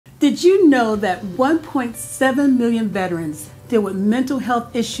Did you know that 1.7 million veterans deal with mental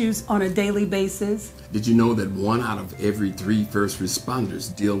health issues on a daily basis? Did you know that 1 out of every 3 first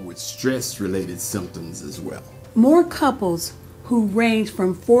responders deal with stress-related symptoms as well? More couples who range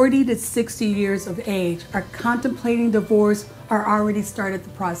from 40 to 60 years of age are contemplating divorce or already started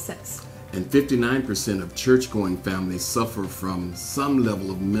the process. And 59% of church-going families suffer from some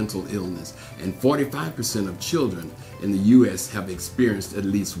level of mental illness, and 45% of children in the U.S. have experienced at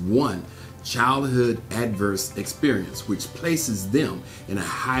least one childhood adverse experience, which places them in a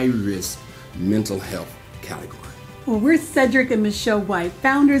high-risk mental health category. Well, we're Cedric and Michelle White,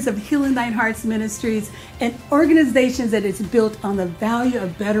 founders of Healing Thine Hearts Ministries, an organization that is built on the value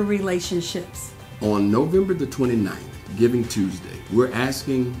of better relationships. On November the 29th, Giving Tuesday, we're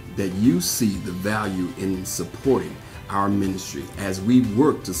asking that you see the value in supporting our ministry as we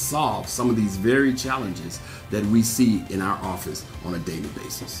work to solve some of these very challenges that we see in our office on a daily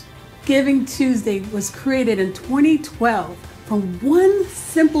basis. Giving Tuesday was created in 2012 from one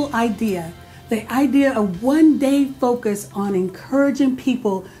simple idea, the idea of one-day focus on encouraging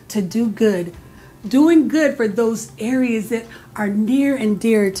people to do good, doing good for those areas that are near and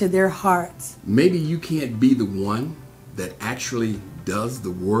dear to their hearts. Maybe you can't be the one that actually does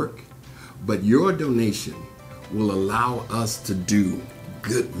the work, but your donation will allow us to do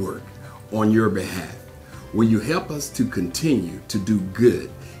good work on your behalf. Will you help us to continue to do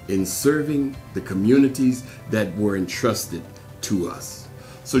good in serving the communities that were entrusted to us?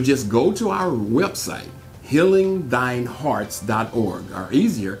 So just go to our website, healingthinehearts.org, or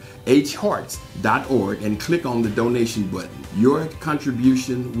easier, hearts.org, and click on the donation button. Your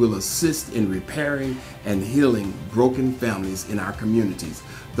contribution will assist in repairing and healing broken families in our communities.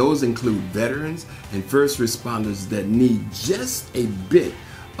 Those include veterans and first responders that need just a bit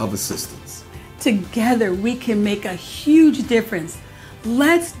of assistance. Together, we can make a huge difference.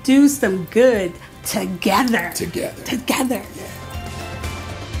 Let's do some good together. Together. Together. Yeah.